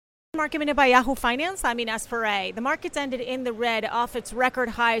Market Minute by Yahoo Finance. I'm Ines Ferre. The markets ended in the red off its record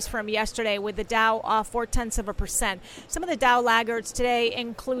highs from yesterday, with the Dow off 0.4%. Some of the Dow laggards today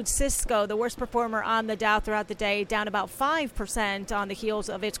include Cisco, the worst performer on the Dow throughout the day, down about 5% on the heels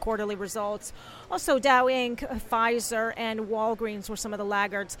of its quarterly results. Also, Dow Inc., Pfizer, and Walgreens were some of the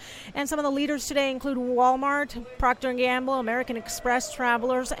laggards. And some of the leaders today include Walmart, Procter & Gamble, American Express,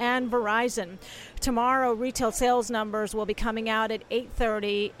 Travelers, and Verizon. Tomorrow, retail sales numbers will be coming out at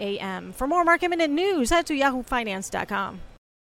 8:30 a.m. For more Market Minute news, head to yahoofinance.com.